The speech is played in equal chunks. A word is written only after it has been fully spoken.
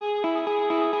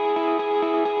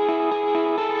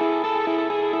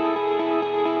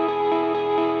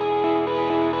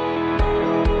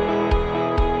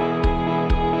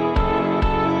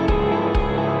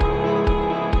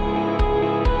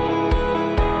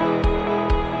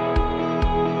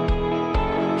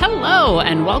Hello,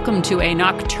 and welcome to a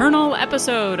nocturnal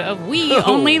episode of We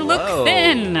Only Look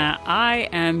Thin. I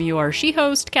am your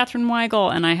she-host, Katherine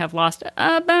Weigel, and I have lost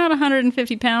about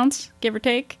 150 pounds, give or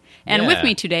take. And with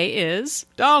me today is...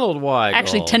 Donald Weigel.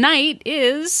 Actually, tonight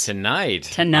is...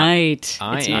 Tonight.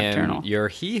 I it's am nocturnal. Your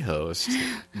he-host,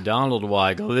 Donald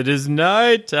Weigel. It is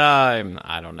nighttime.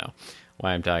 I don't know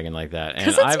why I'm talking like that.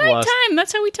 Because it's nighttime.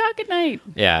 That's how we talk at night.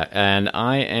 Yeah, and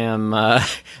I am...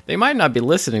 they might not be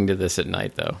listening to this at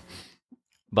night, though.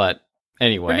 But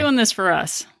anyway. We're doing this for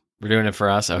us. We're doing it for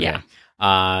us? Okay. Yeah.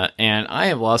 And I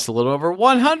have lost a little over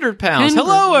 100 pounds.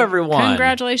 Hello, everyone.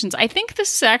 Congratulations. I think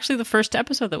this is actually the first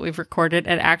episode that we've recorded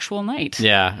at actual night.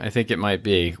 Yeah, I think it might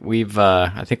be.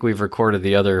 I think we've recorded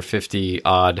the other 50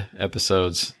 odd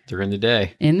episodes during the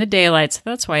day. In the daylight. So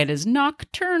that's why it is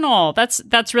nocturnal.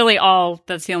 That's really all.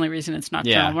 That's the only reason it's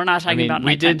nocturnal. Yeah. We're not talking about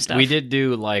nighttime stuff. We did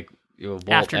do like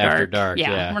After dark.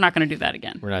 Yeah, we're not going to do that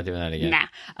again. We're not doing that again.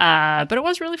 Nah. But it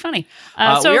was really funny. We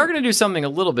are going to do something a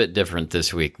little bit different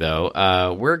this week,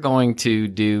 though. We're going to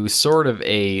do sort of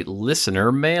a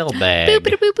listener mailbag.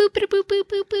 Boop, boop, boop, boop, boop, boop,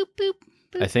 boop, boop, boop.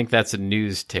 I think that's a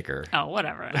news ticker. Oh,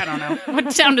 whatever. I don't know.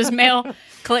 What sound does mail?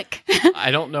 Click. I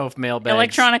don't know if mailbags...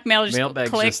 Electronic mail just mailbags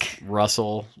click. Just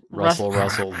rustle,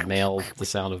 mail, the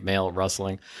sound of mail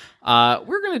rustling.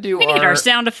 We're going to do We need our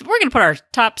sound... We're going to put our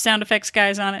top sound effects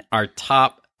guys on it. Our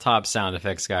top sound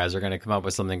effects guys are going to come up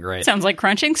with something great. Sounds like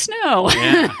crunching snow.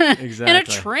 Yeah, exactly. And a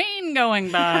train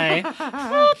going by.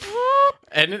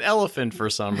 And an elephant for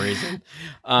some reason.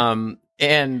 And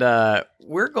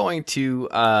we're going to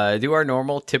do our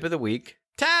normal tip of the week.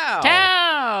 Tao!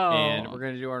 And we're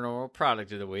going to do our normal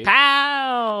product of the week.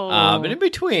 Pow! But in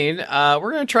between,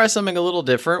 we're going to try something a little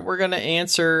different. We're going to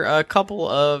answer a couple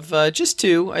of, just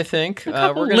two, I think.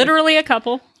 Literally a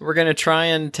couple. We're going to try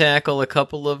and tackle a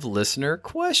couple of listener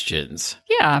questions.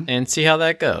 Yeah. And see how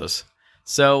that goes.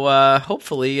 So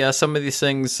hopefully some of these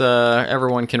things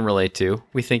everyone can relate to.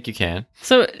 We think you can.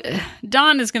 So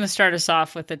Don is going to start us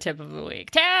off with the tip of the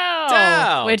week.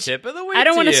 Tao! Which tip of the week. I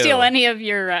don't want to you. steal any of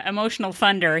your emotional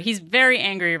thunder. He's very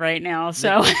angry right now.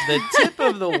 So the tip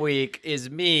of the week is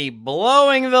me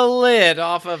blowing the lid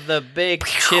off of the baked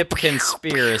chip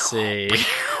conspiracy.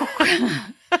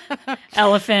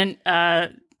 Elephant.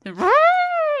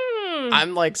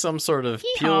 I'm like some sort of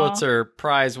Pulitzer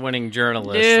Prize-winning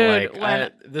journalist.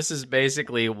 Dude, this is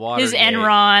basically Watergate. His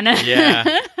Enron.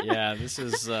 Yeah. This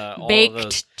is all baked of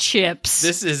those chips.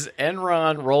 This is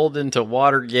Enron rolled into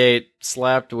Watergate,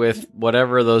 slapped with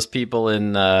whatever those people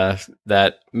in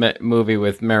that movie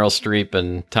with Meryl Streep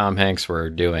and Tom Hanks were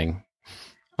doing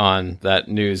on that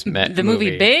news. The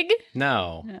movie Big?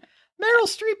 No. Meryl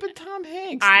Streep and Tom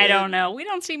Hanks. I don't know. We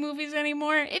don't see movies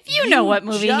anymore. If you know what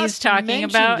movie he's talking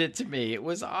about. It to me. It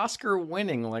was Oscar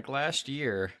winning like last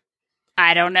year.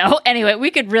 I don't know. Anyway,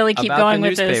 we could really keep going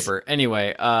with this.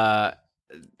 Anyway,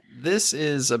 this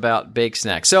is about baked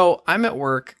snacks. So I'm at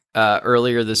work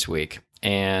earlier this week,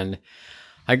 and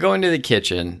I go into the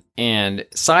kitchen, and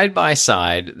side by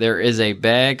side, there is a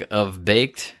bag of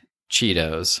baked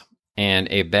Cheetos and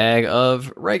a bag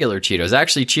of regular Cheetos.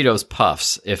 Actually, Cheetos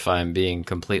Puffs, if I'm being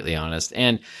completely honest.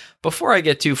 And before I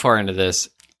get too far into this,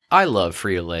 I love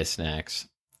Frito-Lay snacks.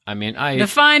 I mean, the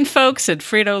fine folks at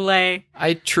Frito-Lay.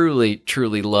 I truly,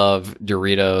 truly love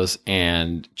Doritos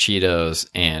and Cheetos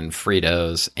and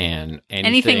Fritos and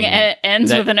anything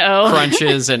ends with an O.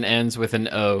 Crunches and ends with an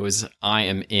O's. I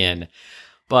am in.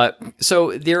 But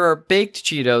so there are baked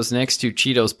Cheetos next to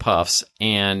Cheetos Puffs,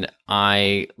 and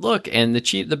I look, and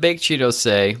the baked Cheetos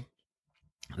say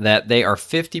that they are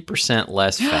 50%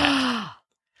 less fat.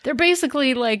 They're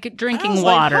basically like drinking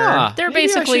water. They're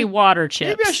basically water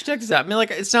chips. Maybe I should check this out. I mean,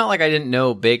 like, it's not like I didn't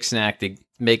know baked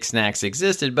snacks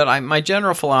existed, but my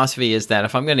general philosophy is that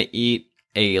if I'm going to eat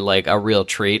a real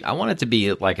treat, I want it to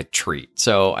be like a treat.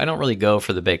 So I don't really go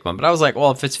for the baked one. But I was like,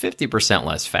 well, if it's 50%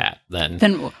 less fat,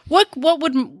 then what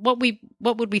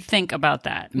would we think about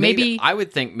that? Maybe I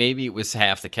would think maybe it was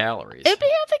half the calories. It'd be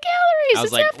half the calories. I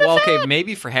was like, well, okay,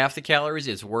 maybe for half the calories,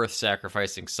 it's worth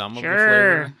sacrificing some of the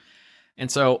flavor. And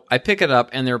so I pick it up,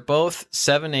 and they're both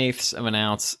 7/8 of an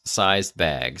ounce sized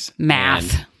bags.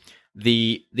 Math. And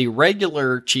the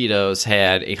regular Cheetos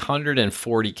had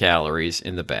 140 calories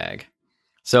in the bag.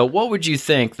 So what would you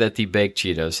think that the baked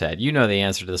Cheetos had? You know the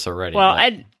answer to this already. Well,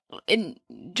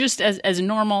 just as a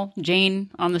normal Jane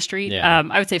on the street,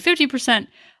 I would say 50%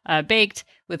 baked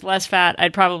with less fat.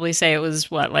 I'd probably say it was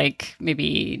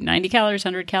maybe 90 calories,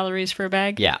 100 calories for a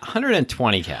bag? Yeah,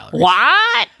 120 calories.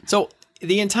 What? So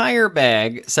the entire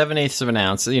bag, 7/8 of an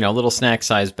ounce, little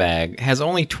snack-sized bag, has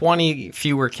only 20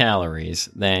 fewer calories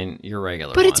than your regular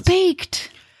ones. But it's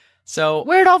baked. So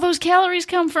Where'd all those calories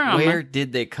come from? where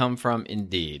did they come from?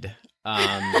 Indeed.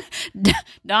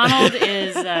 Donald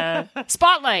is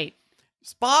Spotlight.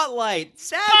 Spotlight. That's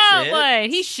Spotlight. it.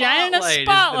 He's shining a Spotlight is the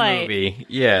spotlight. movie.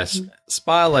 Yes,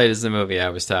 Spotlight is the movie I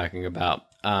was talking about.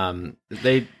 Wasn't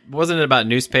it about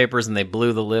newspapers and they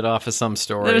blew the lid off of some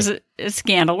story? There was a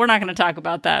scandal. We're not going to talk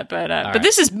about that, but right.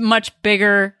 this is much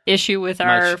bigger issue with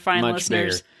our fine much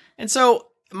listeners. bigger. And so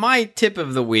my tip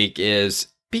of the week is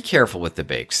be careful with the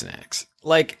baked snacks.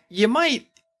 Like you might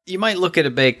look at a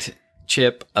baked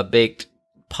chip, a baked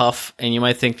puff, and you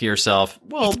might think to yourself,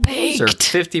 well, these are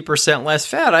 50% less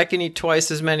fat. I can eat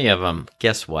twice as many of them.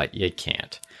 Guess what? You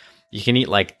can't. You can eat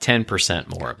like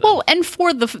 10% more of them. Well, and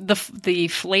for the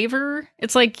flavor,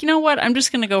 it's like, you know what? I'm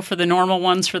just going to go for the normal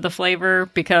ones for the flavor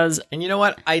because... And you know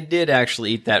what? I did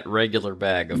actually eat that regular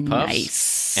bag of puffs.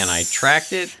 Nice. And I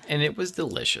tracked it, and it was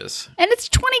delicious. And it's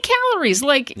 20 calories.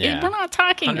 Like, Yeah. we're not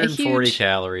talking 140 a huge...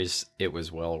 calories. It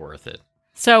was well worth it.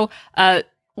 So,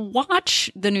 watch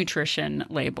the nutrition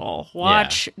label.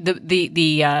 Watch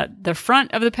the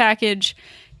front of the package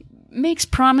makes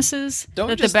promises Don't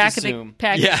that the just back assume. of the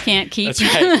package can't keep. That's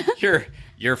right.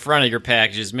 Your front of your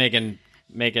package is making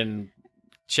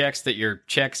checks that your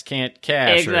checks can't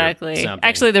cash. Exactly. Or something.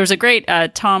 Actually, there was a great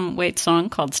Tom Waits song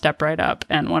called "Step Right Up,"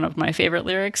 and one of my favorite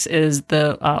lyrics is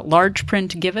the large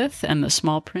print giveth and the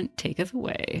small print taketh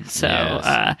away. So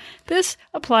Yes. this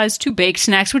applies to baked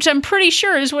snacks, which I'm pretty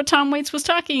sure is what Tom Waits was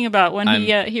talking about when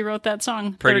he wrote that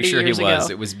song. Pretty 30 sure he years was.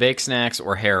 ago. It was baked snacks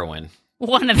or heroin.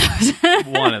 One of those.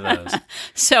 One of those.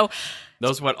 So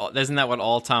Isn't that what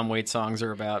all Tom Waits songs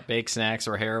are about? Baked snacks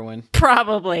or heroin?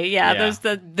 probably, yeah. Yeah. There's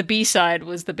the B side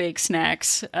was the baked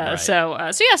snacks. Right. So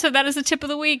that is the tip of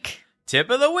the week.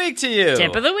 Tip of the week to you.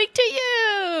 Tip of the week to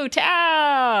you.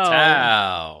 Tao.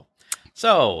 Tao.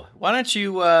 So, why don't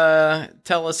you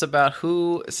tell us about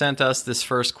who sent us this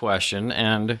first question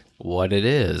and what it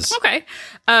is? Okay.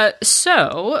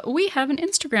 So we have an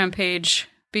Instagram page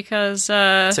because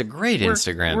It's a great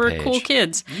Instagram we're page. cool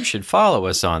kids. You should follow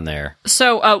us on there.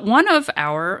 So one of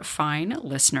our fine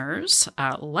listeners,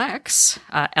 Lex,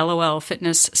 LOL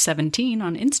Fitness 17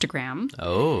 on Instagram,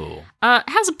 Oh.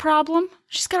 has a problem.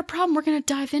 She's got a problem. We're going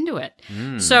to dive into it.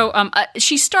 So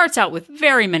she starts out with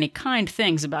very many kind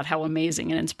things about how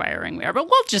amazing and inspiring we are, but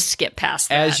we'll just skip past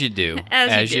that. As you do.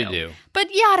 As you do. But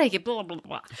yada, blah, blah,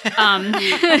 blah.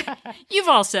 You've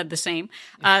all said the same.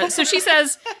 So she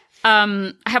says,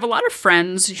 I have a lot of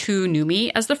friends who knew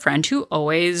me as the friend who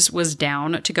always was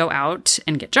down to go out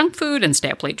and get junk food and stay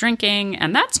up late drinking,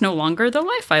 and that's no longer the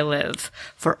life I live,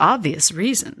 for obvious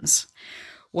reasons.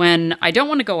 When I don't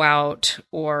want to go out,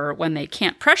 or when they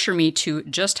can't pressure me to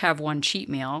just have one cheat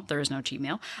meal, there is no cheat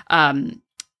meal,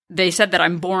 they said that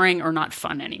I'm boring or not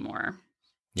fun anymore.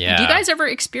 Yeah. Do you guys ever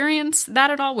experience that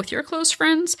at all with your close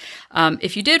friends?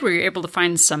 If you did, were you able to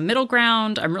find some middle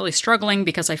ground? I'm really struggling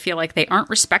because I feel like they aren't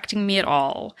respecting me at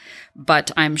all.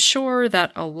 But I'm sure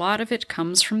that a lot of it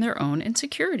comes from their own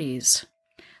insecurities.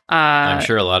 I'm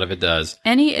sure a lot of it does.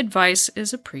 Any advice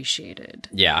is appreciated.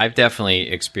 Yeah, I've definitely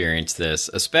experienced this,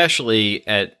 especially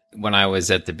when I was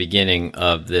at the beginning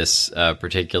of this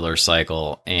particular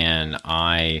cycle, and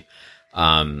I,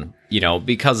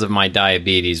 because of my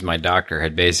diabetes, my doctor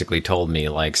had basically told me,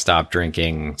 like, stop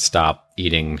drinking, stop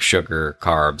eating sugar,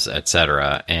 carbs,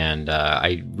 etc. And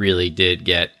I really did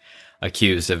get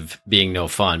accused of being no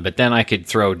fun, but then I could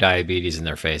throw diabetes in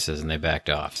their faces and they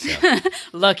backed off. So.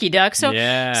 Lucky duck. So,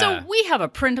 Yeah. so we have a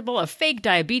fake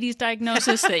diabetes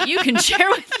diagnosis that you can share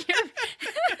with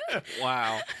your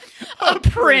Wow. a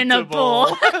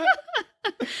printable.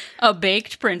 A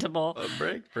baked printable. A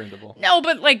break printable. No,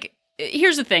 but like,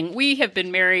 here's the thing. We have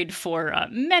been married for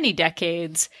many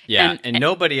decades. Yeah, and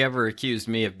nobody ever accused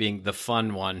me of being the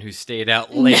fun one who stayed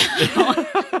out late.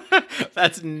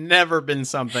 That's never been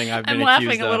something I've been I'm accused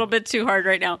laughing a of little bit too hard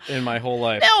right now. in my whole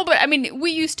life. No, but I mean,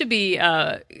 we used to be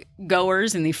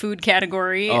goers in the food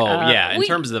category. Oh, yeah, in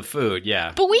terms of the food,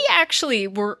 yeah. But we actually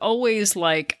were always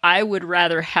like, I would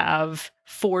rather have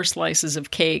 4 slices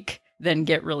of cake than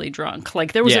get really drunk.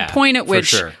 Like, there was a point at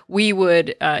which we would,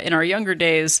 in our younger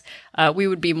days, we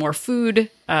would be more food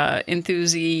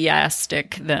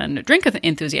enthusiastic than drink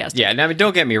enthusiastic. Yeah, and I mean,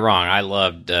 don't get me wrong. I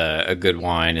loved a good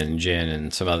wine and gin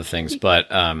and some other things, but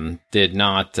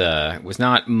was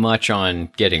not much on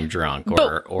getting drunk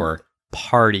or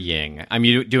partying. I'm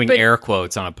doing air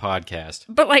quotes on a podcast.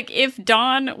 But like, if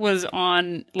Don was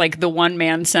on like the One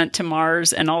Man Sent to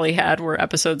Mars and all he had were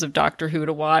episodes of Doctor Who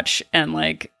to watch and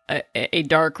like a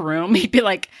dark room, he'd be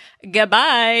like,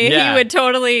 goodbye. Yeah. He would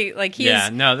totally like,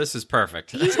 No, this is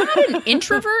perfect. he's not an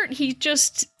introvert. He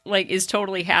just like is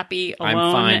totally happy I'm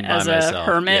alone fine as by a myself.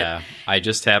 hermit. Yeah, I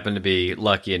just happen to be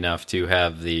lucky enough to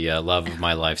have the love of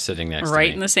my life sitting next to me.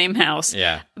 Right in the same house.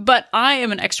 Yeah. But I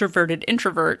am an extroverted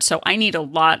introvert, so I need a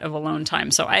lot of alone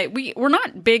time. So we're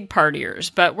not big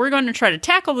partiers, but we're going to try to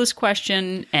tackle this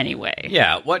question anyway.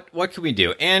 Yeah, what can we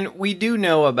do? And we do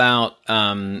know about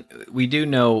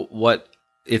what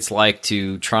it's like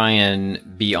to try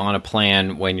and be on a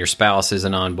plan when your spouse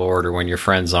isn't on board or when your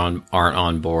friends aren't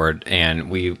on board, and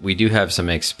we do have some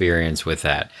experience with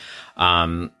that.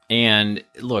 And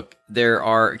look,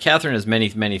 Catherine has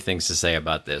many things to say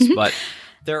about this, but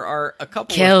there are a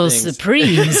couple of things.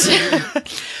 Surprise.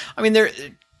 I mean,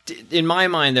 in my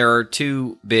mind, there are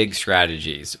two big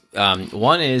strategies.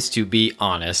 One is to be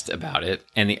honest about it,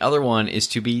 and the other one is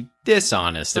to be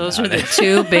dishonest about it. Those are the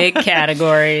two big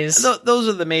categories. Those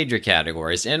are the major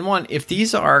categories. And one, if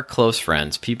these are close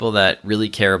friends, people that really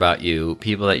care about you,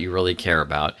 people that you really care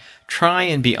about, try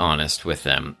and be honest with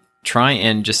them. Try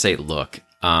and just say, look,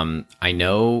 I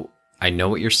know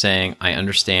what you're saying. I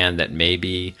understand that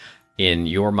maybe in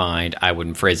your mind, I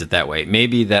wouldn't phrase it that way.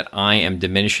 Maybe that I am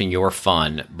diminishing your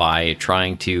fun by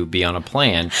trying to be on a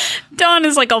plan. Don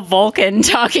is like a Vulcan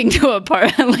talking to a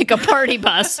party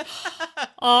bus.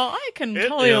 I can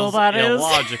tell you that is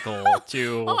illogical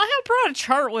to. Well, I have brought a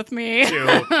chart with me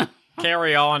to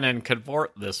carry on and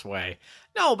convert this way.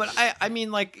 No, but I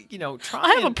mean, like, try.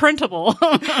 I have a printable.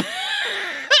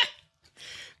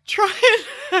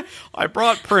 I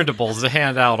brought printables to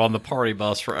hand out on the party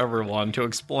bus for everyone to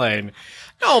explain.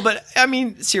 No, but I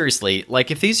mean, seriously,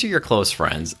 like if these are your close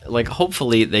friends, like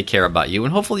hopefully they care about you,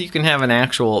 and hopefully you can have an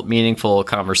actual meaningful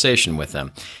conversation with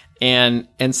them and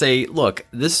say, look,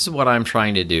 this is what I'm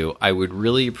trying to do. I would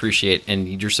really appreciate and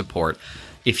need your support.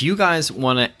 If you guys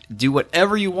want to do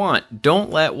whatever you want, don't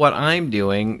let what I'm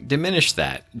doing diminish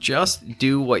that. Just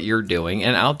do what you're doing,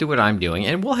 and I'll do what I'm doing,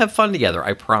 and we'll have fun together.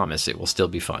 I promise it will still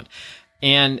be fun.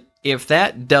 And if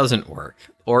that doesn't work,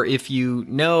 or if you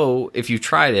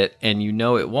tried it and you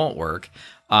know it won't work,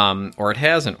 or it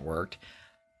hasn't worked,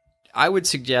 I would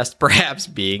suggest perhaps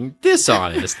being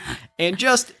dishonest and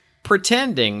just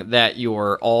pretending that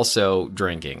you're also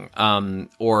drinking,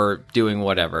 or doing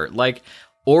whatever. Like,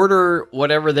 order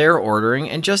whatever they're ordering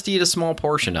and just eat a small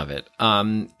portion of it.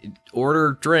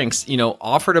 Order drinks,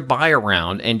 offer to buy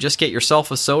around and just get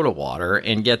yourself a soda water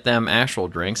and get them actual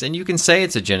drinks. And you can say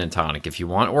it's a gin and tonic if you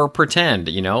want, or pretend,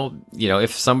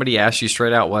 if somebody asks you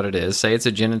straight out what it is, say it's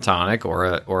a gin and tonic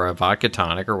or a vodka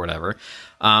tonic or whatever.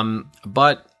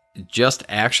 But just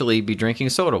actually be drinking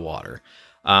soda water.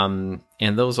 And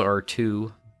those are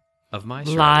two of my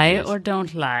strategies. Lie or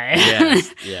don't lie.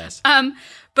 Yes.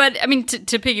 But, I mean,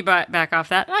 to piggyback off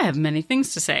that, I have many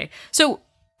things to say. So,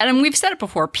 and we've said it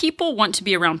before, people want to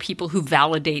be around people who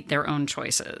validate their own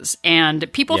choices.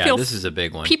 And people feel... this is a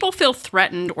big one. People feel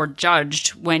threatened or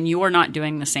judged when you are not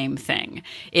doing the same thing.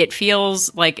 It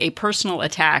feels like a personal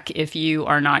attack if you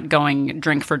are not going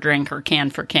drink for drink or can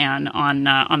for can on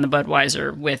the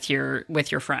Budweiser with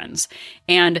your friends.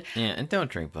 And don't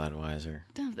drink Budweiser.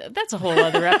 That's a whole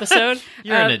other episode.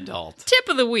 You're an adult. Tip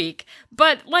of the week.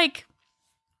 But, like...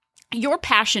 Your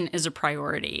passion is a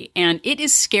priority, and it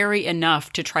is scary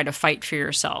enough to try to fight for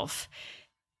yourself.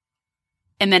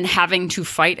 And then having to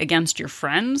fight against your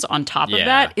friends on top of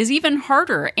that is even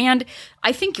harder. And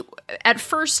I think at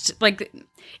first, like,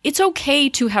 it's okay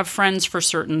to have friends for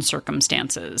certain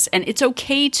circumstances. And it's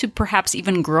okay to perhaps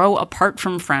even grow apart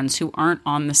from friends who aren't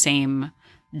on the same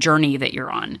journey that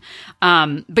you're on.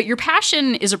 But your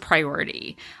passion is a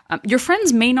priority. Your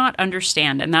friends may not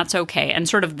understand, and that's okay. And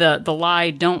sort of the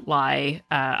lie, don't lie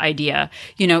idea,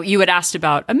 you had asked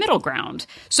about a middle ground.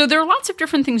 So there are lots of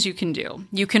different things you can do.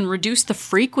 You can reduce the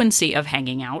frequency of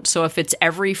hanging out. So if it's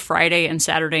every Friday and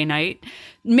Saturday night,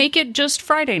 make it just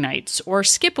Friday nights, or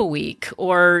skip a week,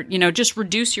 or, just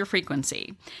reduce your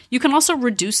frequency. You can also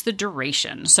reduce the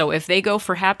duration. So if they go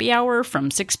for happy hour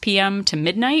from 6 p.m. to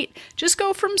midnight, just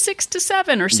go from 6 to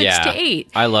 7 or 6 to 8.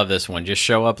 I love this one. Just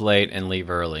show up late and leave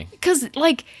early. Because,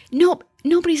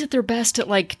 nobody's at their best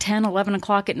at 10, 11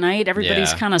 o'clock at night.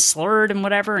 Everybody's kind of slurred and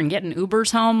whatever and getting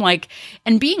Ubers home.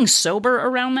 And being sober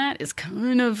around that is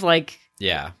kind of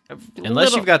yeah.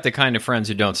 Unless you've got the kind of friends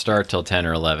who don't start till 10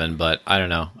 or 11, but I don't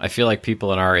know. I feel like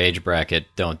people in our age bracket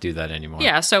don't do that anymore.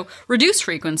 Yeah, so reduce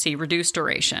frequency, reduce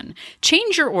duration.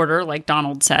 Change your order, like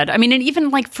Donald said. I mean, and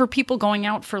even for people going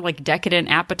out for decadent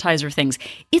appetizer things,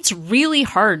 it's really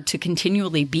hard to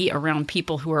continually be around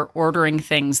people who are ordering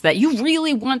things that you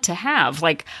really want to have.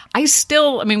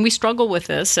 We struggle with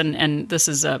this, and this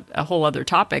is a whole other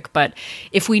topic, but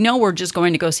if we know we're just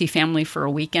going to go see family for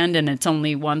a weekend and it's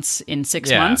only once in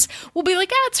 6 months, parents will be like,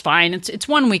 it's fine. It's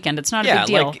one weekend. It's not a big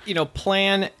deal. Like,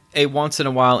 plan a once in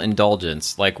a while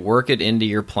indulgence, like work it into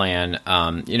your plan.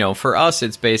 For us,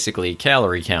 it's basically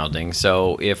calorie counting.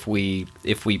 So if we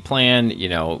plan,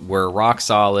 we're rock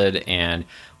solid and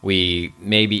we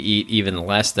maybe eat even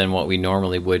less than what we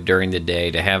normally would during the day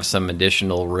to have some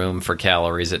additional room for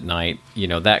calories at night,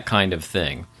 that kind of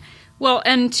thing. Well,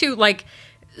 and too,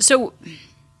 so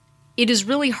it is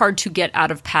really hard to get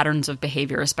out of patterns of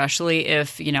behavior, especially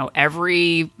if,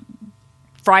 every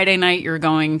Friday night you're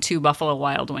going to Buffalo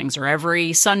Wild Wings, or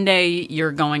every Sunday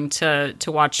you're going to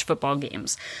watch football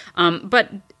games. But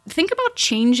think about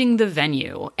changing the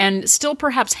venue and still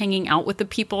perhaps hanging out with the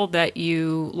people that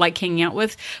you like hanging out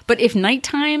with. But if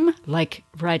nighttime, like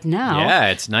right now... Yeah,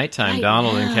 it's nighttime, right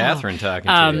Donald now. And Catherine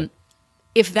talking to you.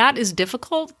 If that is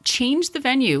difficult, change the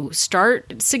venue.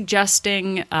 Start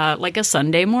suggesting a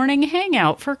Sunday morning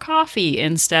hangout for coffee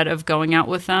instead of going out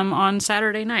with them on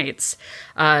Saturday nights.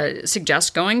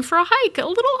 Suggest going for a hike, a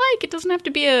little hike. It doesn't have to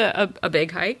be a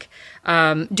big hike.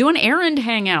 Do an errand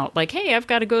hangout. Like, hey, I've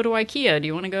got to go to IKEA. Do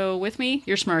you want to go with me?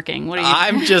 You're smirking. What are you?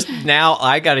 I'm just now.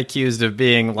 I got accused of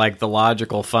being like the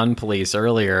logical fun police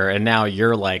earlier, and now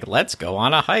you're like, let's go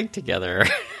on a hike together.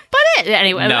 But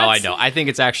anyway. No, I don't. I think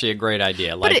it's actually a great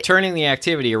idea. Like turning the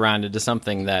activity around into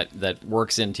something that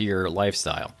works into your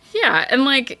lifestyle. Yeah,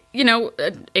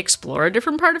 and explore a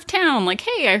different part of town. Like,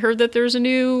 hey, I heard that there's a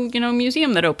new,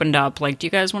 museum that opened up. Like, do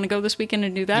you guys want to go this weekend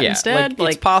and do that instead?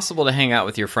 It's possible to hang out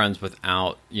with your friends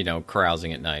without,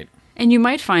 carousing at night. And you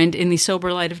might find in the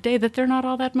sober light of day that they're not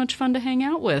all that much fun to hang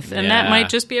out with. And that might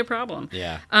just be a problem.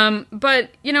 Yeah.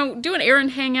 But, do an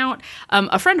errand hangout.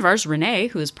 A friend of ours, Renee,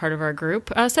 who is part of our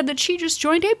group, said that she just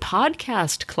joined a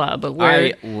podcast club.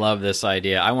 I love this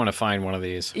idea. I want to find one of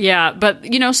these. Yeah. But,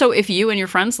 so if you and your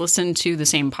friends listen to the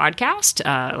same podcast,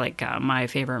 My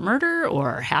Favorite Murder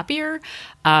or Happier,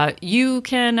 you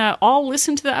can all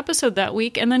listen to the episode that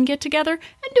week and then get together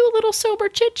and do a little sober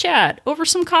chit-chat over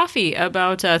some coffee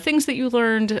about things that you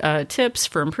learned, tips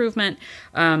for improvement.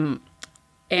 So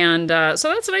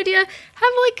that's an idea.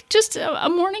 Have just a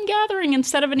morning gathering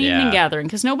instead of an evening gathering,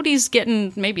 because nobody's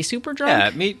getting maybe super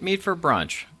drunk. Yeah, meet for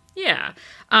brunch. Yeah.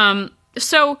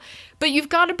 But you've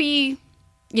got to be,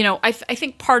 I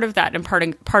think part of that and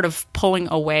part of pulling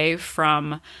away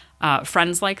from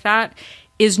friends like that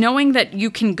is knowing that you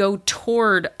can go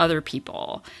toward other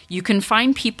people. You can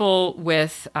find people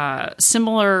with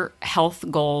similar health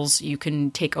goals. You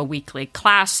can take a weekly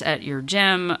class at your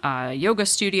gym, yoga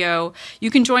studio.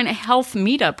 You can join a health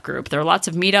meetup group. There are lots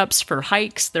of meetups for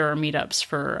hikes. There are meetups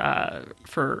for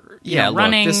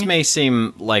running. Look, this may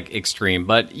seem like extreme,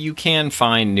 but you can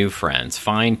find new friends.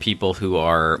 Find people who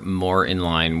are more in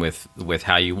line with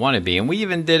how you want to be. And we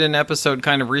even did an episode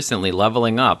kind of recently,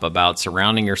 Leveling Up, about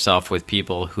surrounding yourself with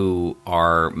people who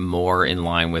are more in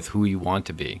line with who you want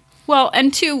to be. Well,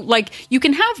 and two, you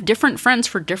can have different friends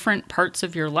for different parts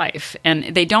of your life,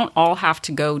 and they don't all have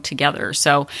to go together.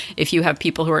 So if you have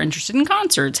people who are interested in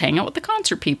concerts, hang out with the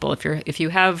concert people. If you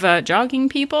have jogging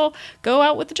people, go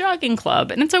out with the jogging club.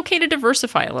 And it's okay to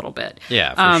diversify a little bit.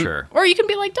 Yeah, for sure. Or you can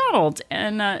be like Donald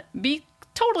and be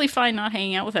totally fine not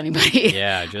hanging out with anybody.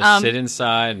 Yeah, just sit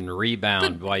inside and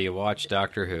rebound while you watch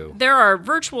Doctor Who. There are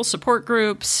virtual support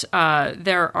groups.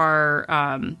 There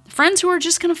are friends who are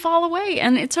just going to fall away,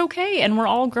 and it's okay. And we're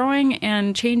all growing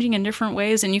and changing in different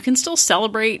ways, and you can still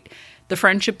celebrate the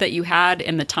friendship that you had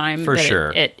in the time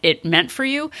it meant for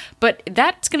you. But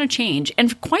that's going to change.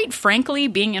 And quite frankly,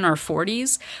 being in our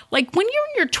 40s, when you're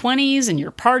in your 20s and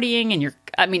you're partying and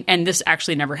and this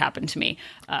actually never happened to me.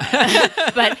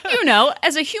 But,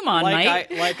 as a human might.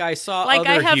 I saw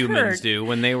other humans do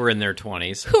when they were in their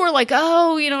 20s. Who were like,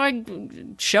 I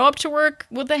show up to work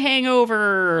with a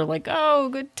hangover.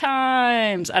 Good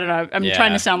times. I don't know. I'm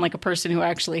trying to sound like a person who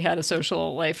actually had a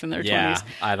social life in their 20s. Yeah,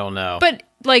 I don't know. But,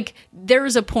 there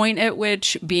is a point at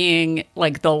which being,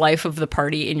 the life of the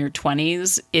party in your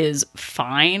 20s is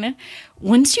fine.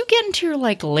 Once you get into your,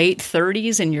 late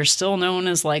 30s and you're still known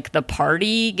as, the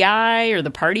party guy or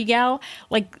the party gal,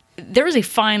 there is a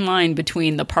fine line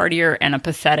between the partier and a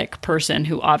pathetic person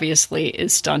who obviously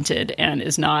is stunted and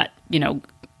is not,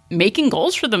 making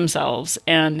goals for themselves.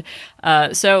 And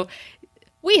so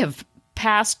we have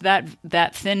past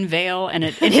that thin veil, and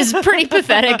it is pretty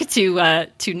pathetic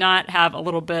to not have a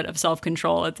little bit of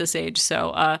self-control at this age.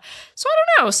 So I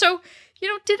don't know. So, did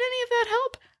any of that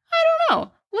help? I don't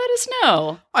know. let us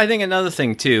know. I think another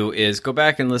thing, too, is go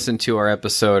back and listen to our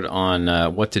episode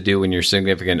on what to do when your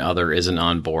significant other isn't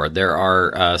on board. There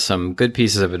are some good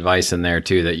pieces of advice in there,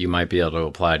 too, that you might be able to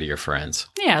apply to your friends.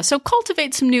 Yeah, so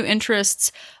cultivate some new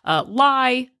interests.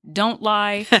 Lie, don't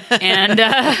lie, and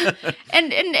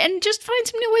just find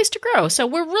some new ways to grow. So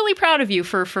we're really proud of you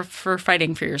for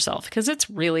fighting for yourself, because it's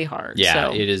really hard.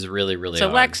 Yeah, it is really, really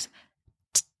hard. So Lex,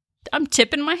 I'm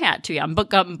tipping my hat to you. I'm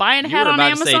buying a hat on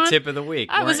Amazon. You were about to say tip of the week.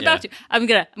 I was about to. I'm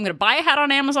gonna buy a hat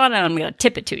on Amazon and I'm gonna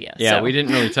tip it to you. Yeah, so. We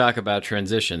didn't really talk about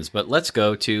transitions, but let's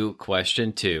go to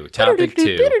question 2, topic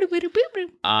 2.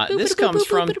 This comes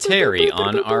from Terry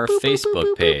on our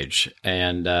Facebook page,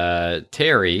 and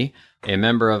Terry, a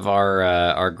member of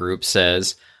our group,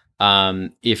 says,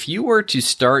 if you were to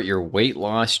start your weight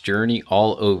loss journey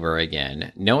all over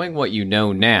again, knowing what you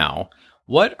know now,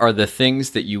 what are the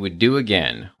things that you would do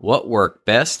again? What worked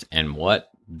best and what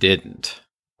didn't?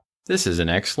 This is an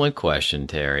excellent question,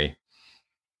 Terry.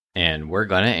 And we're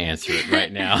going to answer it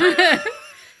right now.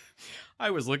 I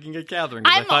was looking at Catherine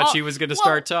because I thought she was going to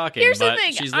start talking, but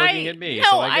she's looking at me,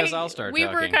 so I guess I'll start talking.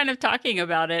 We were kind of talking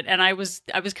about it, and I was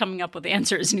coming up with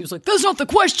answers, and he was like, that's not the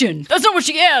question. That's not what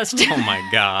she asked. Oh, my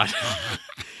God.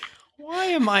 Why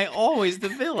am I always the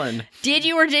villain? Did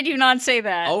you or did you not say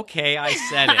that? Okay, I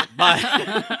said it,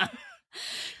 but...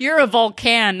 You're a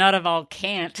Vulcan, not a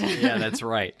Vulcant. Yeah, that's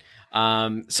right.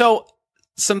 So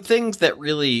some things that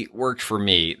really worked for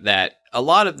me, that a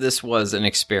lot of this was an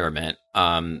experiment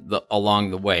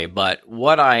along the way, but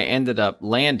what I ended up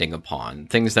landing upon,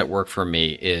 things that work for me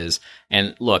is,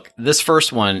 and look, this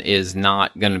first one is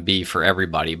not going to be for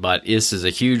everybody, but this is a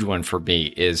huge one for me,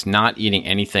 is not eating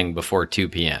anything before 2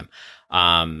 p.m.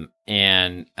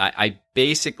 And I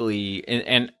basically,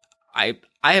 and I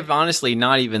have honestly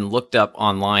not even looked up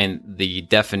online the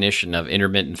definition of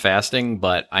intermittent fasting,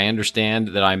 but I understand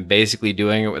that I'm basically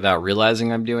doing it without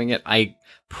realizing I'm doing it. I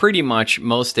pretty much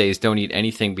most days don't eat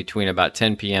anything between about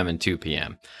 10 p.m. and 2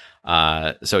 p.m.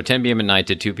 So 10 p.m. at night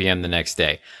to 2 p.m. the next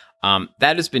day.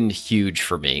 That has been huge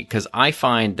for me because I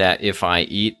find that if I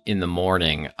eat in the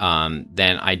morning,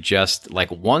 then I just,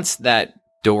 like, once that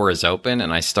door is open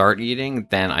and I start eating,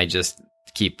 then I just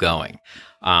keep going.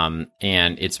 And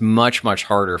it's much, much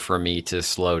harder for me to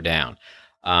slow down.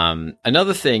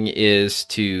 Another thing is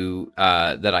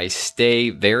that I stay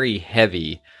very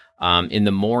heavy, in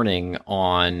the morning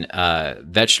on,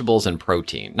 vegetables and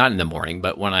protein. Not in the morning,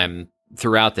 but when I'm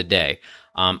throughout the day,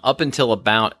 up until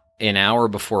about an hour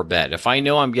before bed. If I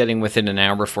know I'm getting within an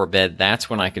hour before bed,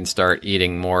 that's when I can start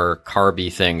eating more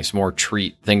carby things, more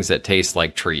things that taste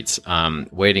like treats,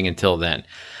 waiting until then.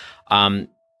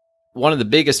 One of the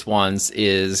biggest ones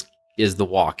is the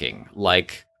walking,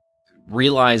 like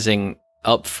realizing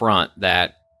up front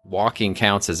that walking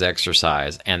counts as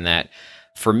exercise, and that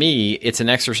for me, it's an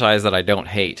exercise that I don't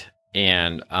hate.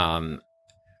 And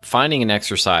finding an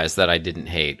exercise that I didn't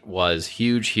hate was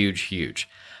huge, huge, huge.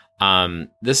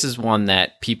 This is one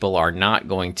that people are not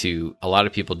going to, a lot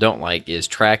of people don't like, is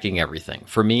tracking everything.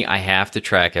 For me, I have to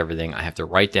track everything. I have to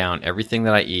write down everything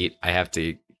that I eat. I have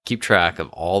to keep track of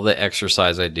all the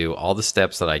exercise I do, all the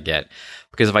steps that I get.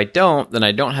 Because if I don't, then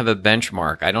I don't have a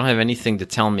benchmark. I don't have anything to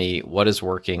tell me what is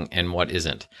working and what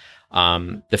isn't.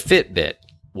 The Fitbit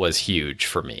was huge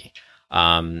for me.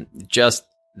 Just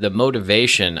the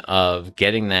motivation of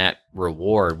getting that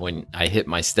reward when I hit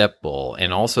my step goal,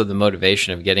 and also the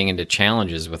motivation of getting into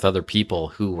challenges with other people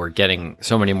who were getting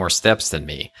so many more steps than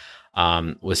me,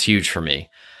 was huge for me.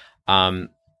 And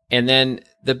then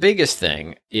the biggest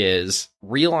thing is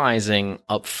realizing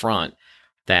up front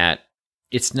that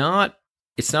it's not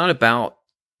about,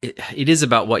 it is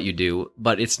about what you do,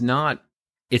 but it's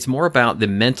more about the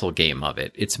mental game of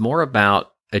it. It's more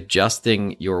about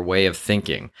adjusting your way of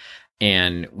thinking.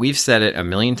 And we've said it a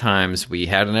million times. We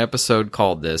had an episode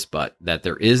called this, but that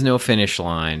there is no finish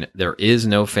line. There is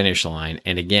no finish line.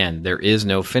 And again, there is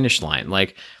no finish line.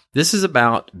 Like, this is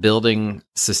about building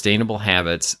sustainable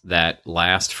habits that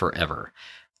last forever,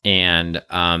 and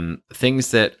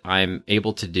things that I'm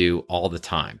able to do all the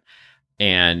time.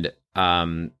 And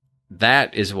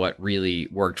that is what really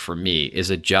worked for me, is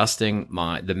adjusting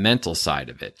the mental side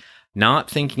of it. Not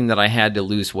thinking that I had to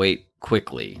lose weight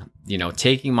quickly,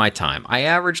 taking my time. I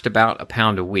averaged about a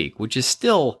pound a week, which is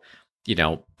still,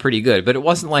 pretty good, but it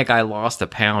wasn't like I lost a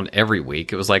pound every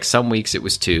week. It was like some weeks it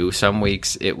was 2, some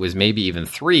weeks it was maybe even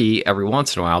 3 every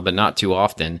once in a while, but not too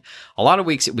often. A lot of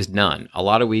weeks it was none. A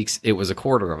lot of weeks it was a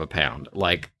quarter of a pound.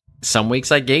 Like, some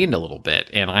weeks I gained a little bit,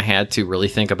 and I had to really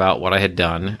think about what I had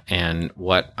done and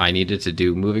what I needed to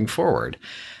do moving forward.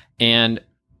 And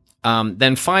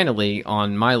then finally,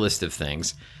 on my list of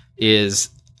things is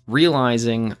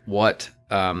realizing what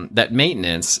that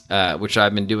maintenance, which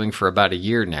I've been doing for about a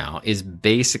year now, is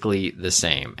basically the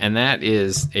same, and that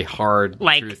is a hard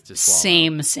truth to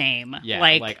swallow. Same. Yeah,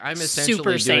 like I'm essentially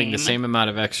super doing the same amount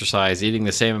of exercise, eating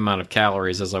the same amount of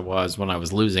calories as I was when I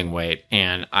was losing weight,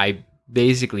 and I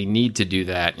basically need to do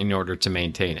that in order to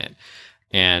maintain it.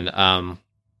 And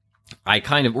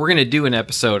we're going to do an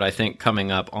episode, I think,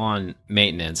 coming up on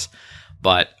maintenance,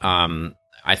 but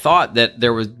I thought that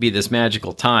there would be this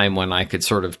magical time when I could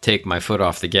sort of take my foot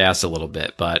off the gas a little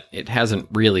bit, but it hasn't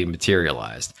really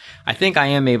materialized. I think I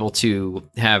am able to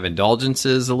have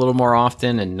indulgences a little more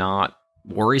often and not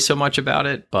worry so much about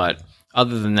it, but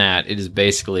other than that, it is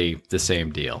basically the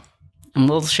same deal. And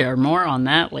we'll share more on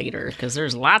that later, because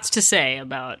there's lots to say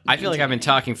about... I feel like I've been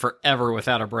talking forever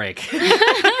without a break.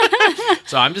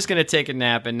 So I'm just going to take a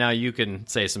nap, and now you can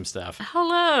say some stuff.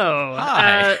 Hello.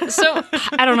 Hi. So,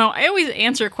 I don't know. I always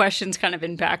answer questions kind of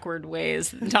in backward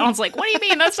ways. Donald's like, what do you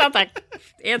mean? That's not the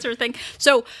answer thing.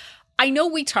 So I know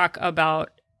we talk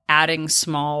about adding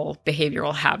small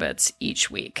behavioral habits each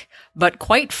week. But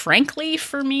quite frankly,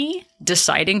 for me,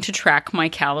 deciding to track my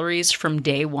calories from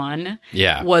day one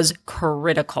was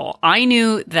critical. I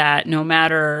knew that no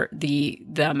matter the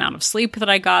amount of sleep that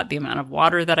I got, the amount of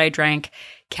water that I drank,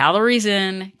 calories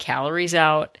in, calories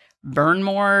out, burn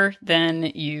more than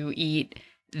you eat.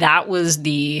 That was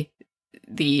the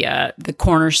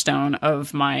cornerstone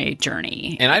of my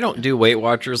journey. And I don't do Weight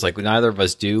Watchers, like neither of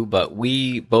us do, but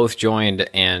we both joined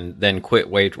and then quit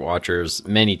Weight Watchers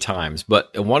many times.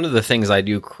 But one of the things I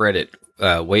do credit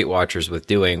Weight Watchers with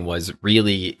doing was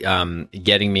really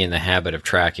getting me in the habit of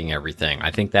tracking everything.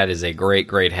 I think that is a great,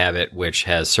 great habit, which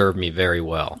has served me very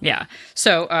well. Yeah.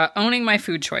 So owning my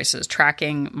food choices,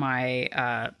 tracking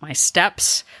my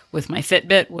steps with my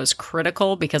Fitbit was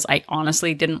critical, because I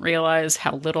honestly didn't realize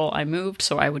how little I moved,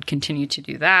 so I would continue to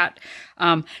do that.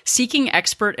 Seeking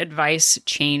expert advice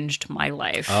changed my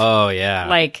life. Oh, yeah.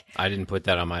 Like, I didn't put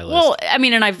that on my list. Well, I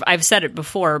mean, and I've said it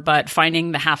before, but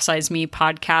finding the Half Size Me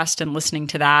podcast and listening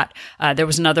to that, there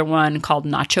was another one called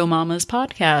Nacho Mama's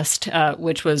podcast,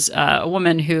 which was a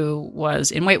woman who was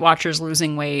in Weight Watchers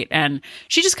losing weight, and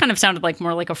she just kind of sounded like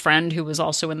more like a friend who was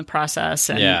also in the process,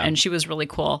 and she was really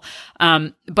cool.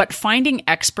 But finding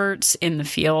experts in the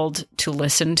field to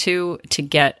listen to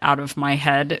get out of my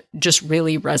head just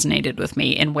really resonated with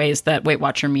me in ways that Weight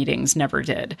Watcher meetings never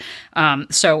did.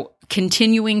 So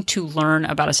continuing to learn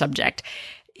about a subject.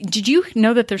 Did you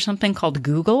know that there's something called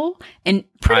Google? And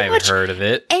pretty much heard of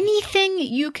it. Anything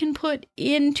you can put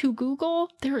into Google,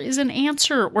 there is an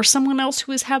answer, or someone else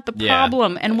who has had the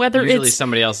problem. And whether usually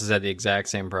somebody else has had the exact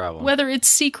same problem. Whether it's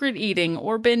secret eating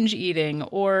or binge eating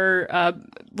or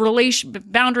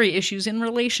boundary issues in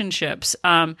relationships,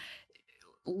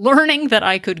 learning that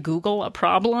I could Google a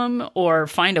problem or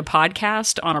find a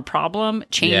podcast on a problem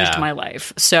changed my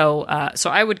life. So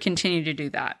I would continue to do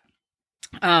that.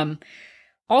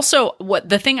 Also,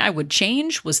 the thing I would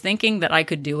change was thinking that I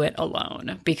could do it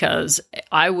alone, because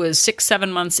I was 6-7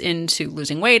 months into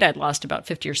losing weight. I'd lost about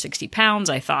 50 or 60 pounds.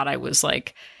 I thought I was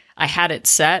like, I had it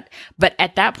set. But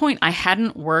at that point, I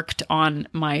hadn't worked on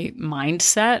my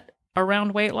mindset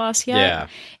around weight loss yet. Yeah.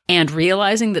 And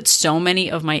realizing that so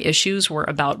many of my issues were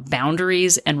about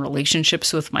boundaries and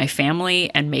relationships with my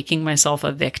family and making myself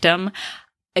a victim.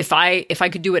 If I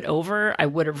could do it over, I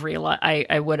would have realized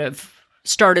I would have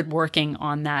started working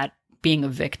on that being a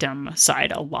victim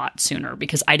side a lot sooner,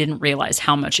 because I didn't realize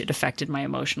how much it affected my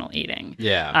emotional eating.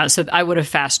 Yeah. So I would have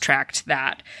fast tracked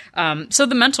that. So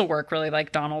the mental work, really,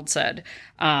 like Donald said.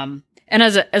 And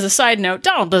as a side note,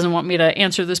 Donald doesn't want me to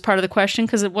answer this part of the question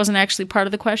because it wasn't actually part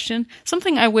of the question.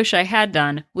 Something I wish I had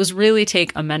done was really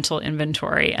take a mental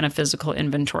inventory and a physical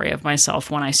inventory of myself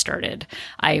when I started.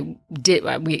 I did.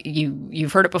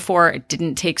 You've heard it before. I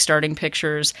didn't take starting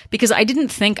pictures because I didn't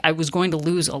think I was going to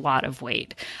lose a lot of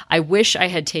weight. I wish I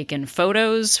had taken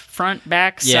photos, front,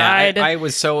 back, side. I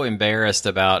was so embarrassed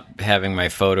about having my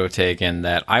photo taken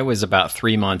that I was about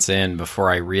 3 months in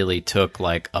before I really took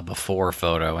like a before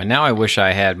photo. And now I wish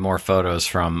I had more photos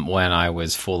from when I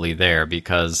was fully there,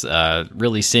 because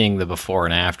really seeing the before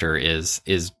and after is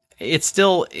it's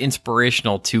still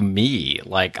inspirational to me.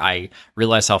 Like, I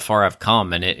realize how far I've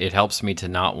come, and it helps me to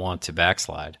not want to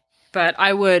backslide. But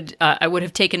I would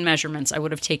have taken measurements. I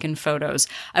would have taken photos.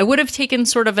 I would have taken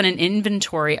sort of an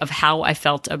inventory of how I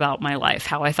felt about my life,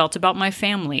 how I felt about my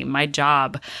family, my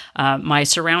job, my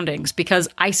surroundings. Because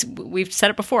we've said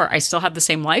it before, I still have the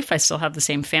same life. I still have the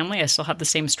same family. I still have the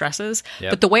same stresses.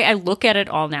 Yep. But the way I look at it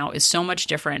all now is so much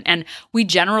different. And we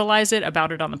generalize it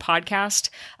about it on the podcast.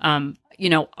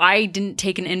 I didn't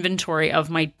take an inventory of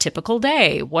my typical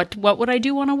day. What would I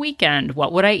do on a weekend?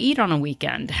 What would I eat on a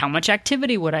weekend? How much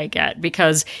activity would I get?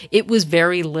 Because it was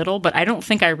very little, but I don't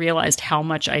think I realized how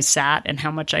much I sat and how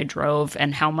much I drove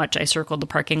and how much I circled the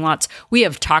parking lots. We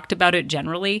have talked about it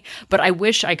generally, but I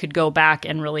wish I could go back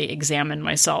and really examine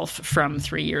myself from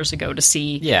 3 years ago to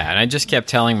see. Yeah, and I just kept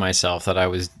telling myself that I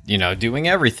was, doing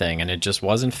everything, and it just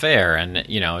wasn't fair. And,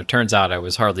 it turns out I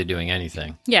was hardly doing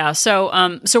anything. Yeah, so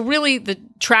really the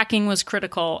tracking was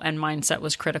critical and mindset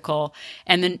was critical.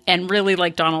 And really,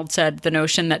 like Donald said, the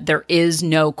notion that there is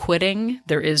no quitting,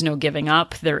 there is no giving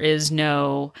up, there is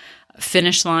no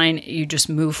finish line. You just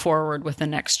move forward with the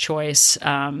next choice.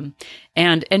 And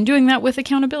doing that with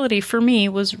accountability for me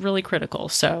was really critical.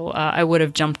 So I would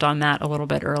have jumped on that a little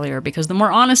bit earlier, because the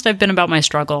more honest I've been about my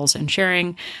struggles and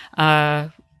sharing,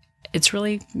 it's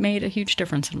really made a huge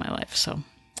difference in my life. So.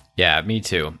 Yeah, me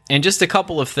too. And just a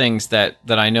couple of things that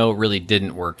I know really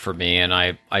didn't work for me, and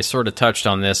I sort of touched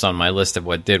on this on my list of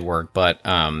what did work, but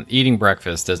eating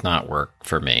breakfast does not work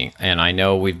for me. And I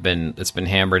know it's been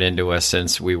hammered into us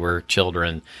since we were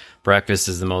children. Breakfast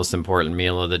is the most important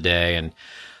meal of the day, and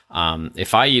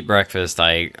if I eat breakfast,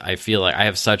 I feel like I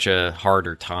have such a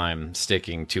harder time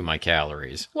sticking to my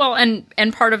calories. Well,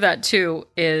 and part of that too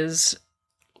is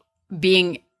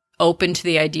being open to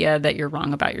the idea that you're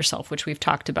wrong about yourself, which we've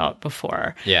talked about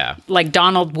before. Yeah. Like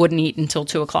Donald wouldn't eat until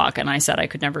 2:00, and I said I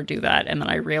could never do that. And then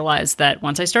I realized that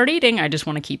once I start eating, I just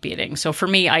want to keep eating. So for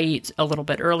me, I eat a little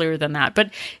bit earlier than that. But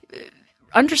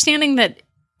understanding that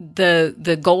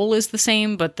the goal is the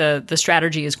same, but the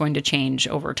strategy is going to change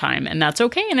over time, and that's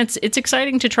okay. And it's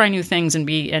exciting to try new things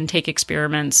and take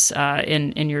experiments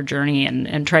in your journey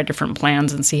and try different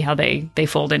plans and see how they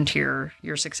fold into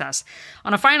your success.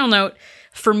 On a final note,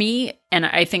 for me, and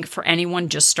I think for anyone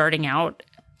just starting out,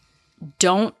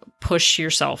 don't push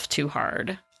yourself too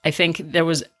hard. I think there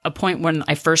was a point when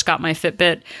I first got my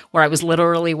Fitbit where I was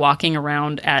literally walking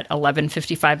around at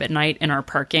 11:55 at night in our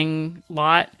parking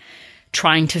lot,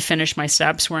 trying to finish my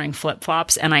steps wearing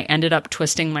flip-flops, and I ended up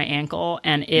twisting my ankle,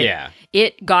 and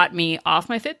it got me off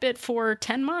my Fitbit for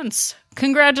 10 months.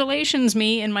 Congratulations,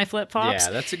 me in my flip-flops.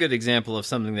 Yeah, that's a good example of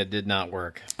something that did not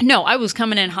work. No, I was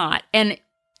coming in hot, and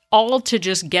all to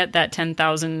just get that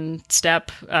 10,000 step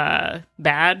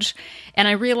badge. And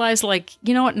I realized,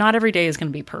 you know what? Not every day is going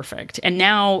to be perfect. And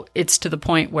now it's to the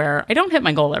point where I don't hit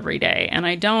my goal every day, and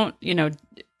I don't,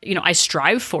 I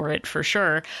strive for it for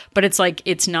sure, but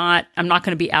I'm not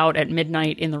going to be out at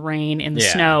midnight in the rain, in the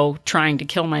snow, trying to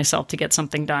kill myself to get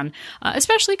something done,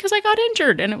 especially because I got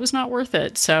injured and it was not worth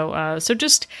it. So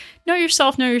just know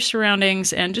yourself, know your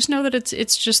surroundings, and just know that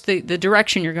it's just the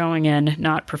direction you're going in,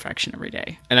 not perfection every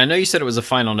day. And I know you said it was a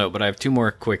final note, but I have two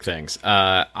more quick things.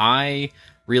 I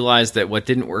realized that what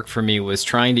didn't work for me was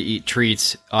trying to eat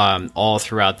treats all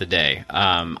throughout the day.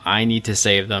 I need to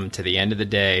save them to the end of the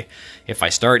day. If I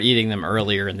start eating them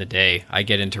earlier in the day, I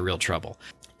get into real trouble.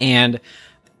 And,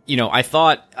 I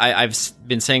thought, I've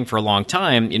been saying for a long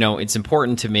time, it's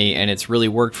important to me, and it's really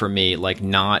worked for me,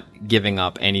 not giving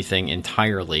up anything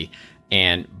entirely.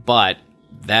 But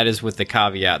that is with the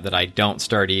caveat that I don't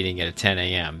start eating at 10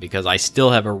 a.m. because I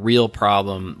still have a real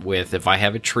problem with if I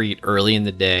have a treat early in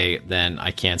the day, then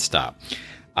I can't stop.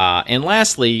 And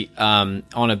lastly, on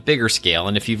a bigger scale,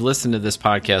 and if you've listened to this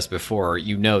podcast before,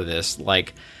 you know this,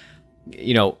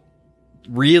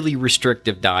 really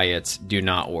restrictive diets do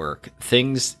not work.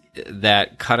 Things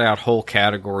that cut out whole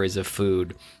categories of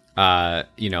food, at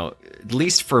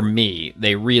least for me,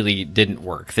 they really didn't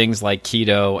work. Things like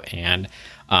keto and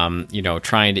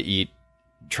trying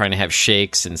to have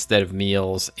shakes instead of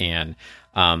meals. And,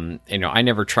 I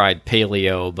never tried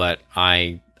paleo, but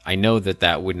I know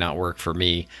that would not work for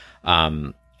me.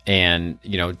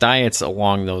 Diets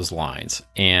along those lines.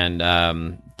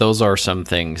 And, those are some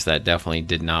things that definitely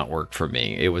did not work for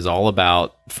me. It was all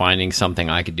about finding something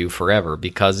I could do forever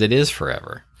because it is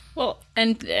forever. Well,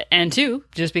 and two,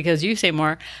 just because you say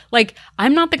more,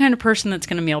 I'm not the kind of person that's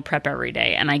going to meal prep every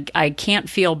day, and I can't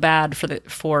feel bad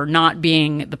for not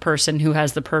being the person who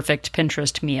has the perfect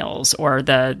Pinterest meals or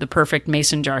the perfect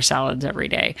mason jar salads every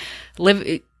day.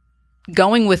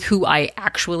 Going with who I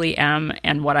actually am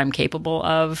and what I'm capable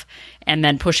of, and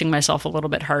then pushing myself a little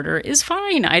bit harder is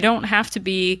fine. I don't have to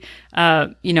be,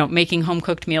 making home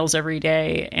cooked meals every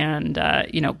day. And,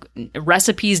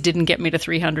 recipes didn't get me to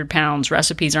 300 pounds.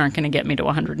 Recipes aren't going to get me to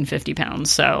 150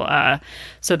 pounds. So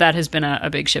that has been a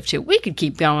big shift too. We could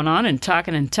keep going on and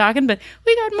talking, but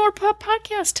we got more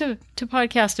podcasts to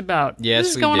podcast about. Yes,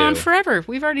 this is going on forever.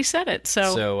 We've already said it.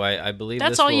 So I believe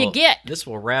that's all you get. This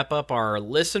will wrap up our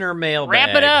listener mailbag.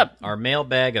 Wrap it up. Our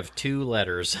mailbag of 2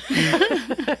 letters.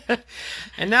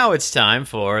 And now it's time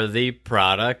for the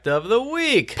product of the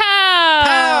week. Pow!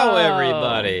 Pow,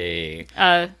 everybody!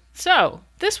 So,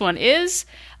 this one is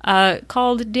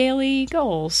called Daily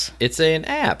Goals. It's an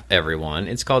app, everyone.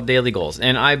 It's called Daily Goals.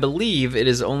 And I believe it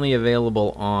is only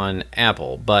available on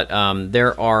Apple. But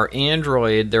there are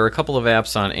a couple of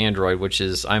apps on Android, which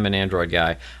is, I'm an Android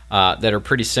guy, that are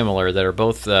pretty similar, that are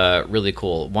both really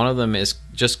cool. One of them is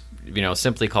just,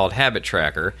 simply called Habit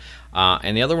Tracker.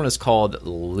 And the other one is called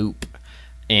Loop.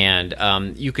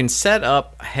 And you can set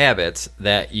up habits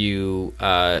that you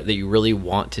really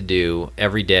want to do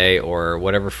every day or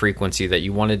whatever frequency that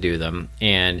you want to do them,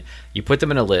 and you put them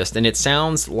in a list. And it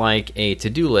sounds like a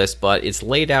to-do list, but it's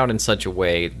laid out in such a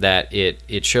way that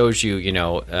it shows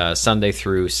you, Sunday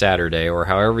through Saturday or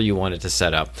however you want it to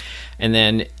set up, and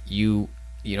then you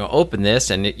open this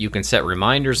and you can set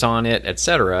reminders on it,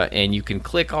 etc. And you can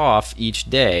click off each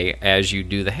day as you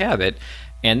do the habit.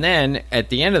 And then at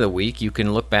the end of the week, you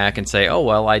can look back and say, oh,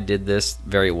 well, I did this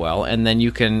very well. And then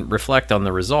you can reflect on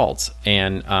the results.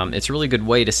 And it's a really good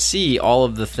way to see all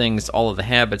of the things, all of the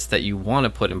habits that you want to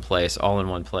put in place all in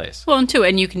one place. Well,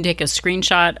 and you can take a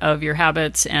screenshot of your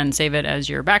habits and save it as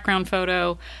your background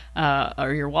photo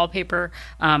or your wallpaper.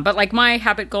 But like my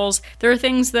habit goals, there are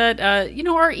things that,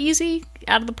 are easy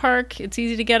out of the park. It's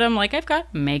easy to get them. Like I've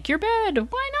got make your bed.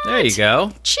 Why not? There you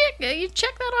go. Check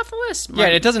that off the list. Yeah,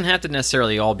 and it doesn't have to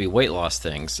necessarily all be weight loss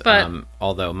things, but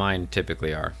although mine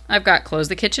typically are. I've got close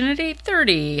the kitchen at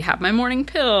 8:30, have my morning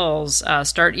pills,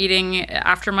 start eating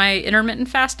after my intermittent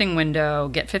fasting window,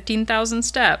 get 15,000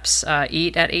 steps,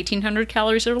 eat at 1,800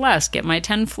 calories or less, get my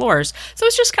 10 floors. So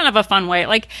it's just kind of a fun way.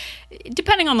 Like,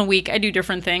 depending on the week, I do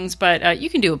different things, but you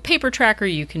can do a paper tracker,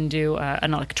 you can do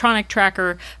an electronic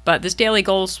tracker, but this Daily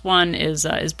Goals one is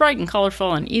bright and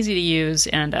colorful and easy to use,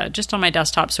 and just on my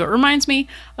desktop, so it reminds me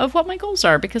of what my goals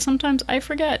are, because sometimes I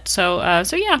forget. So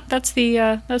yeah, that's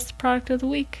the product of the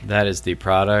week. That is the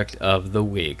product of the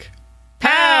week.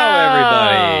 Pow,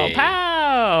 everybody!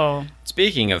 Pow!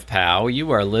 Speaking of pow,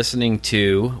 you are listening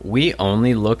to We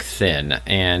Only Look Thin,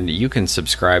 and you can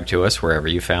subscribe to us wherever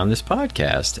you found this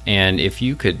podcast. And if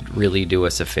you could really do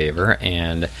us a favor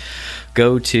and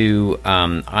go to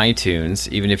iTunes,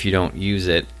 even if you don't use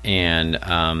it, and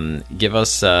give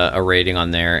us a rating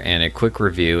on there and a quick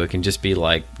review. It can just be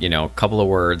like, a couple of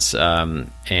words,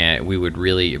 and we would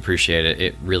really appreciate it.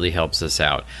 It really helps us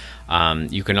out.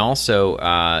 You can also,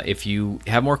 if you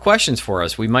have more questions for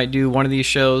us, we might do one of these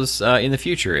shows in the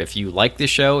future. If you like this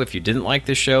show, if you didn't like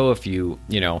this show, if you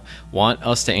want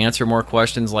us to answer more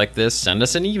questions like this, send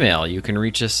us an email. You can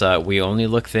reach us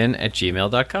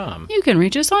weonlylookthin@gmail.com. You can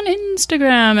reach us on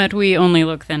Instagram at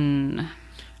weonlylookthin.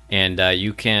 And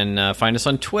you can find us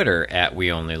on Twitter at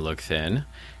weonlylookthin.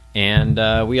 And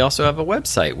we also have a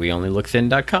website,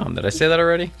 weonlylookthin.com. Did I say that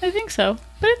already? I think so.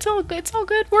 But it's all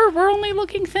good. We're only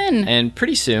looking thin. And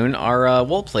pretty soon, our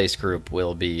Wool Place group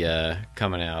will be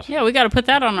coming out. Yeah, we got to put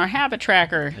that on our habit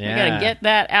tracker. Yeah. We got to get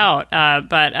that out.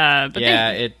 But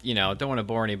yeah, don't want to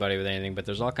bore anybody with anything, but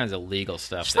there's all kinds of legal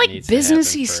stuff just that like needs to happen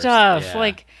businessy first. stuff, Yeah.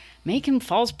 like making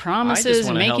false promises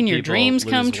and making your dreams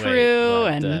come true.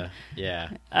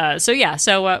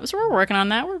 So we're working on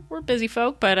that. We're busy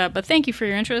folk, but thank you for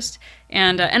your interest.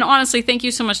 And honestly, thank you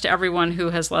so much to everyone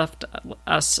who has left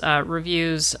us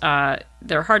reviews.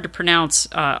 They're hard to pronounce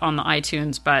on the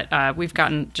iTunes, but we've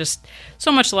gotten just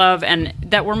so much love, and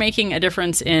that we're making a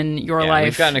difference in your life.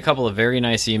 We've gotten a couple of very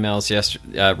nice emails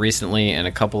recently, and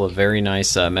a couple of very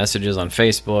nice messages on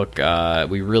Facebook.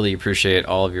 We really appreciate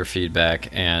all of your feedback,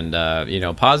 and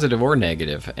positive or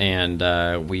negative.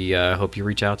 And we hope you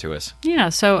reach out to us. Yeah.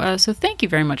 So thank you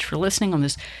very much for listening on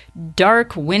this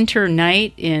dark winter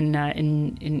night in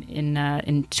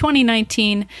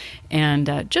 2019.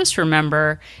 And just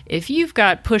remember, if you've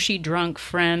got pushy drunk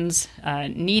friends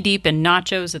knee deep in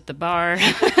nachos at the bar,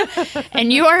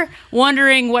 and you are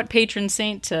wondering what patron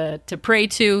saint to pray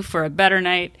to for a better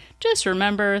night, just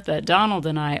remember that Donald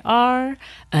and I are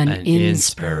an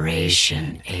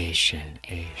inspiration.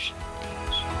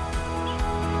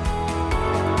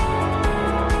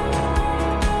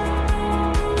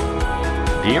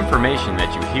 The information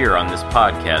that you hear on this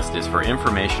podcast is for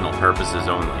informational purposes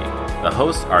only. The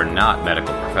hosts are not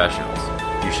medical professionals.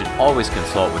 You should always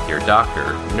consult with your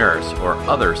doctor, nurse, or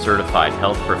other certified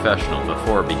health professional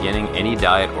before beginning any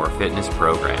diet or fitness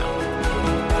program.